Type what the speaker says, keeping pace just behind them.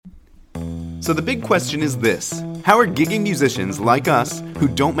So the big question is this: how are gigging musicians like us, who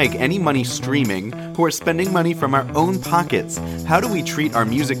don't make any money streaming, who are spending money from our own pockets, how do we treat our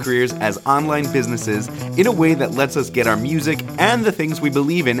music careers as online businesses in a way that lets us get our music and the things we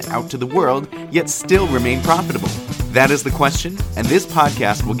believe in out to the world, yet still remain profitable? That is the question, and this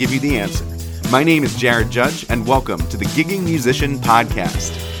podcast will give you the answer. My name is Jared Judge, and welcome to the Gigging Musician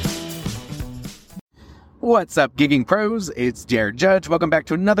Podcast. What's up, gigging pros? It's Jared Judge. Welcome back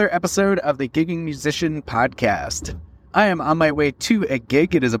to another episode of the Gigging Musician Podcast. I am on my way to a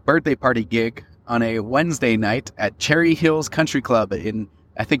gig. It is a birthday party gig on a Wednesday night at Cherry Hills Country Club in,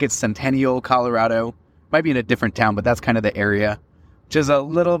 I think it's Centennial, Colorado. Might be in a different town, but that's kind of the area, which is a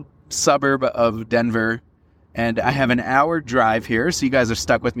little suburb of Denver. And I have an hour drive here, so you guys are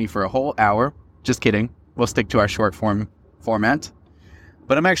stuck with me for a whole hour. Just kidding. We'll stick to our short form format.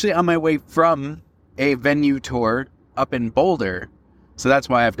 But I'm actually on my way from a venue tour up in Boulder. So that's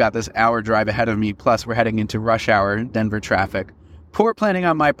why I've got this hour drive ahead of me. Plus, we're heading into rush hour Denver traffic. Poor planning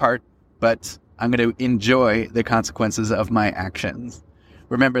on my part, but I'm going to enjoy the consequences of my actions.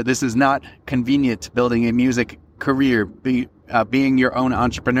 Remember, this is not convenient. Building a music career, being your own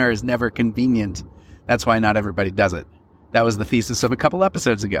entrepreneur is never convenient. That's why not everybody does it. That was the thesis of a couple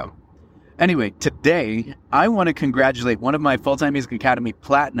episodes ago. Anyway, today, I want to congratulate one of my Fulltime Music Academy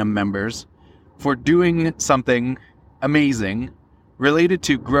Platinum members for doing something amazing related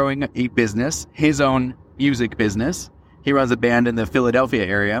to growing a business, his own music business. He runs a band in the Philadelphia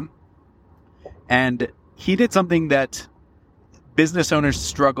area. And he did something that business owners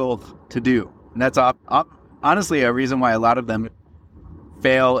struggle to do. And that's honestly a reason why a lot of them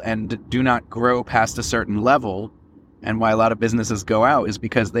fail and do not grow past a certain level, and why a lot of businesses go out is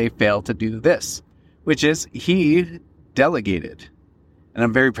because they fail to do this, which is he delegated. And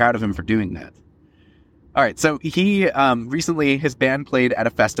I'm very proud of him for doing that. All right, so he recently, his band played at a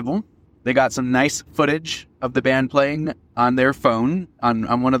festival. They got some nice footage of the band playing on their phone,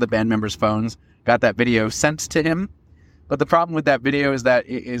 on one of the band members' phones, got that video sent to him. But the problem with that video is that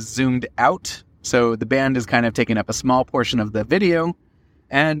it is zoomed out, so the band is kind of taking up a small portion of the video,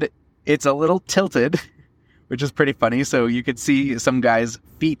 and it's a little tilted, which is pretty funny. So you could see some guy's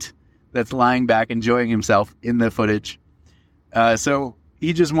feet that's lying back enjoying himself in the footage. So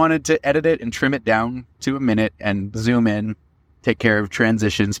he just wanted to edit it and trim it down to a minute and zoom in, take care of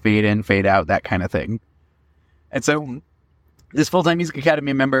transitions, fade in, fade out, that kind of thing. And so this Fulltime Music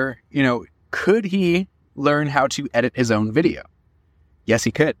Academy member, could he learn how to edit his own video? Yes,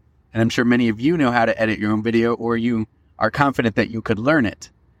 he could. And I'm sure many of you know how to edit your own video, or you are confident that you could learn it.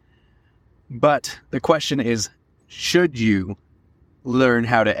 But the question is, should you learn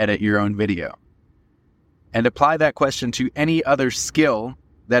how to edit your own video? And apply that question to any other skill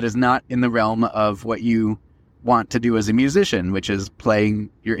that is not in the realm of what you want to do as a musician, which is playing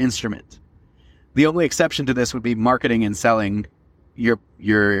your instrument. The only exception to this would be marketing and selling your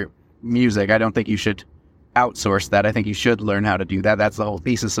music. I don't think you should outsource that. I think you should learn how to do that. That's the whole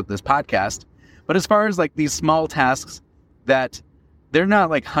thesis of this podcast. But as far as like these small tasks that they're not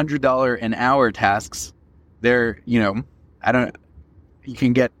like $100 an hour tasks, they're, you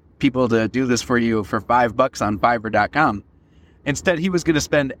can get people to do this for you for $5 on Fiverr.com. Instead, he was going to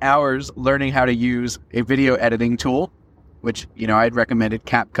spend hours learning how to use a video editing tool, which, I'd recommended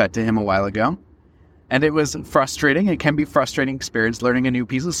CapCut to him a while ago. And it was frustrating. It can be a frustrating experience learning a new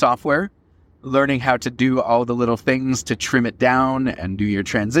piece of software, learning how to do all the little things to trim it down and do your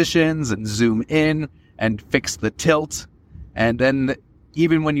transitions and zoom in and fix the tilt. And then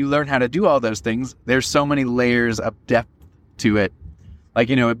even when you learn how to do all those things, there's so many layers of depth to it. Like,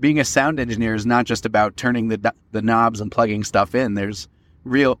 being a sound engineer is not just about turning the knobs and plugging stuff in. There's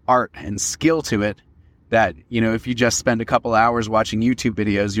real art and skill to it that, if you just spend a couple hours watching YouTube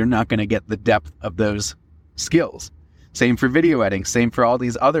videos, you're not going to get the depth of those skills. Same for video editing, same for all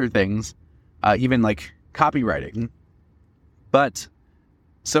these other things, even like copywriting. But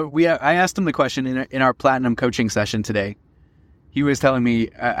so I asked him the question in our platinum coaching session today. He was telling me,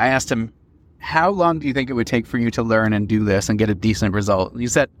 I asked him, how long do you think it would take for you to learn and do this and get a decent result? He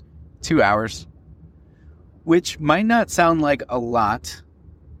said 2 hours, which might not sound like a lot,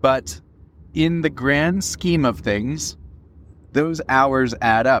 but in the grand scheme of things, those hours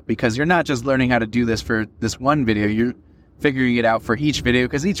add up, because you're not just learning how to do this for this one video. You're figuring it out for each video,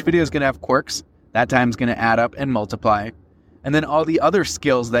 because each video is going to have quirks. That time's going to add up and multiply. And then all the other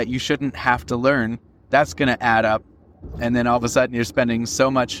skills that you shouldn't have to learn, that's going to add up. And then all of a sudden you're spending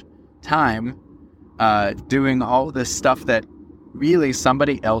so much time doing all this stuff that really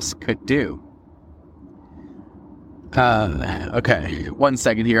somebody else could do. Okay, 1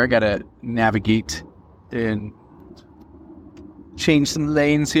 second here. I gotta navigate and change some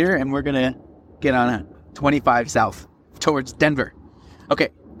lanes here, and we're gonna get on 25 south towards Denver. Okay,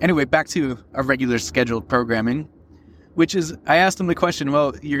 anyway, back to our regular scheduled programming, which is, I asked him the question,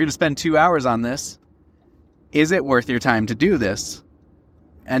 well, you're going to spend 2 hours on this. Is it worth your time to do this?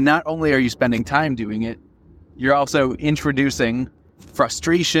 And not only are you spending time doing it, you're also introducing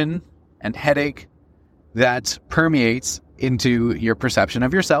frustration and headache that permeates into your perception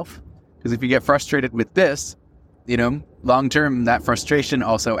of yourself. Because if you get frustrated with this, long term, that frustration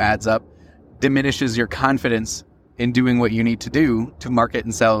also adds up, diminishes your confidence in doing what you need to do to market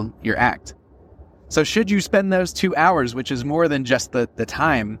and sell your act. So should you spend those 2 hours, which is more than just the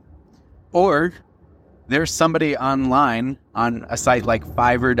time, or there's somebody online on a site like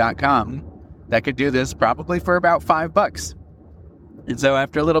Fiverr.com that could do this probably for about $5. And so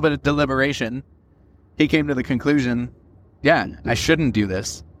after a little bit of deliberation, he came to the conclusion, yeah, I shouldn't do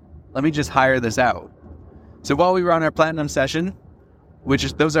this. Let me just hire this out. So while we were on our platinum session,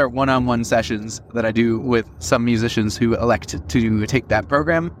 those are one-on-one sessions that I do with some musicians who elect to take that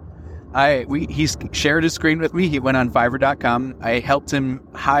program, he shared his screen with me. He went on Fiverr.com. I helped him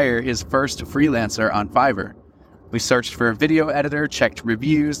hire his first freelancer on Fiverr. We searched for a video editor, checked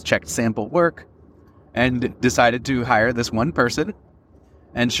reviews, checked sample work, and decided to hire this one person.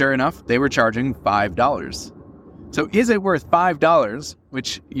 And sure enough, they were charging $5. So is it worth $5,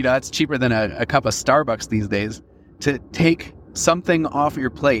 which, that's cheaper than a cup of Starbucks these days, to take something off your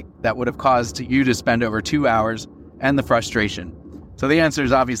plate that would have caused you to spend over 2 hours and the frustration? So the answer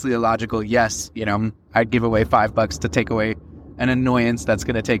is obviously a logical yes. I'd give away $5 to take away an annoyance that's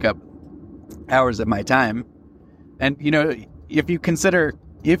going to take up hours of my time. And, if you consider,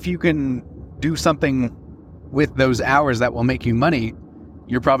 if you can do something with those hours that will make you money,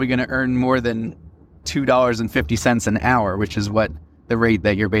 you're probably going to earn more than $2.50 an hour, which is what the rate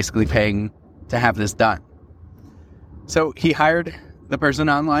that you're basically paying to have this done. So he hired the person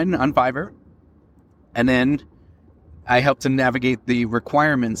online on Fiverr, and then I helped him navigate the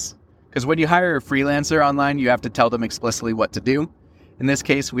requirements, because when you hire a freelancer online, you have to tell them explicitly what to do. In this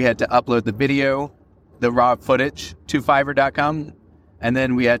case, we had to upload the video, the raw footage to Fiverr.com, and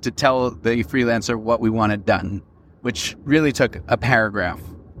then we had to tell the freelancer what we wanted done, which really took a paragraph.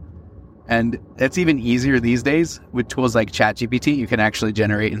 And it's even easier these days with tools like ChatGPT. You can actually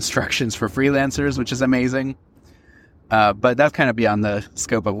generate instructions for freelancers, which is amazing. But that's kind of beyond the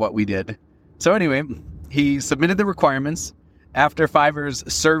scope of what we did. So anyway, he submitted the requirements. After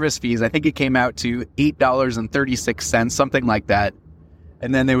Fiverr's service fees, I think it came out to $8.36, something like that.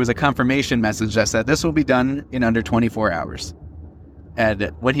 And then there was a confirmation message that said, this will be done in under 24 hours.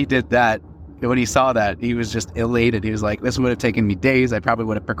 And when he did that, when he saw that, he was just elated. He was like, this would have taken me days. I probably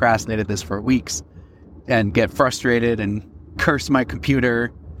would have procrastinated this for weeks and get frustrated and curse my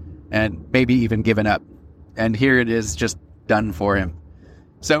computer and maybe even given up. And here it is, just done for him.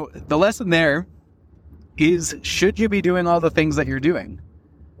 So the lesson there is, should you be doing all the things that you're doing?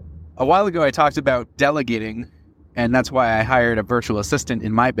 A while ago, I talked about delegating, and that's why I hired a virtual assistant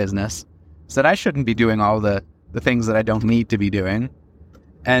in my business, so that I shouldn't be doing all the things that I don't need to be doing.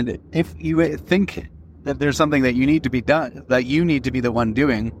 And if you think that there's something that you need to be done, that you need to be the one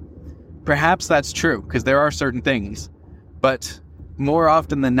doing, perhaps that's true, because there are certain things. But more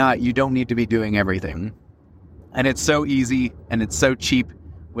often than not, you don't need to be doing everything. And it's so easy and it's so cheap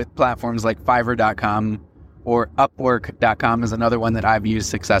with platforms like Fiverr.com, or Upwork.com is another one that I've used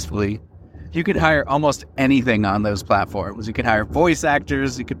successfully. You could hire almost anything on those platforms. You could hire voice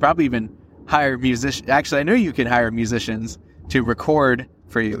actors. You could probably even hire musicians. Actually, I know you can hire musicians to record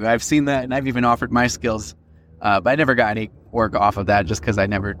for you. I've seen that, and I've even offered my skills, but I never got any work off of that just because I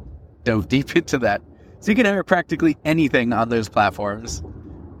never dove deep into that. So you can hire practically anything on those platforms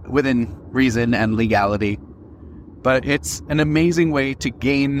within reason and legality. But it's an amazing way to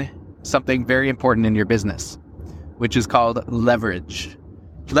gain something very important in your business, which is called leverage.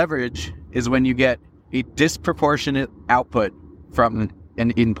 Leverage is when you get a disproportionate output from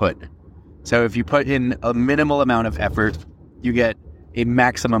an input. So if you put in a minimal amount of effort, you get a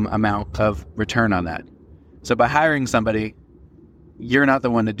maximum amount of return on that. So by hiring somebody, you're not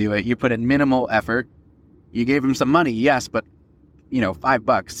the one to do it. You put in minimal effort. You gave them some money, yes, but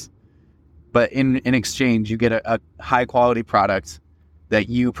 $5. But in exchange, you get a high quality product that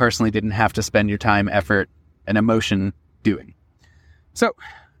you personally didn't have to spend your time, effort, and emotion doing. So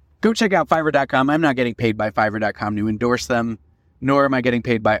go check out Fiverr.com. I'm not getting paid by Fiverr.com to endorse them, nor am I getting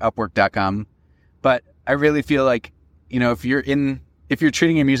paid by Upwork.com. But I really feel like, if you're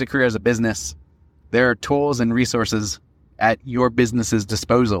treating your music career as a business, there are tools and resources at your business's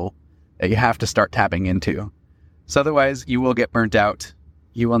disposal that you have to start tapping into. So otherwise, you will get burnt out.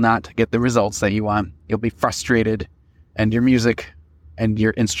 You will not get the results that you want. You'll be frustrated, and your music and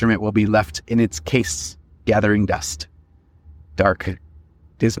your instrument will be left in its case, gathering dust. Dark,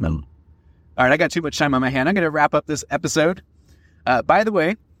 dismal. All right, I got too much time on my hand. I'm going to wrap up this episode. By the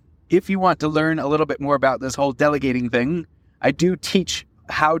way, if you want to learn a little bit more about this whole delegating thing, I do teach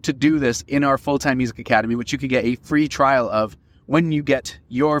how to do this in our Fulltime Music Academy, which you can get a free trial of when you get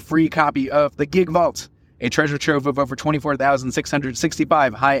your free copy of the Gig Vault, a treasure trove of over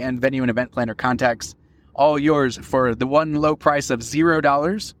 24,665 high-end venue and event planner contacts, all yours for the one low price of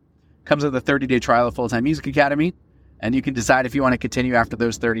 $0. Comes with a 30-day trial of Fulltime Music Academy, and you can decide if you want to continue after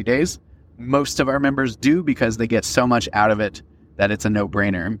those 30 days. Most of our members do because they get so much out of it that it's a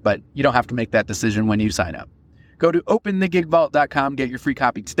no-brainer, but you don't have to make that decision when you sign up. Go to openthegigvault.com, get your free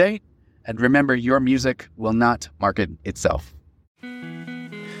copy today, and remember, your music will not market itself.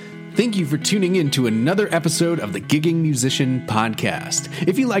 Thank you for tuning in to another episode of the Gigging Musician Podcast.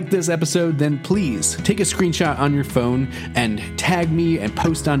 If you liked this episode, then please take a screenshot on your phone and tag me and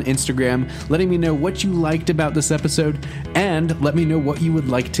post on Instagram, letting me know what you liked about this episode, and let me know what you would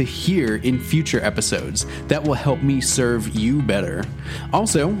like to hear in future episodes. That will help me serve you better.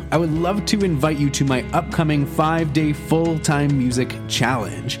 Also, I would love to invite you to my upcoming 5-day full-time music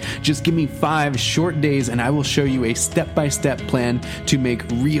challenge. Just give me 5 short days and I will show you a step-by-step plan to make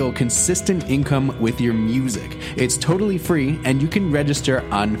real consistent income with your music. It's totally free and you can register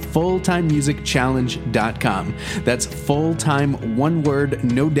on fulltimemusicchallenge.com. That's full-time, one word,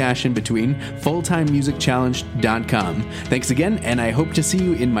 no dash in between, fulltimemusicchallenge.com. Thanks again, and I hope to see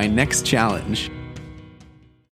you in my next challenge.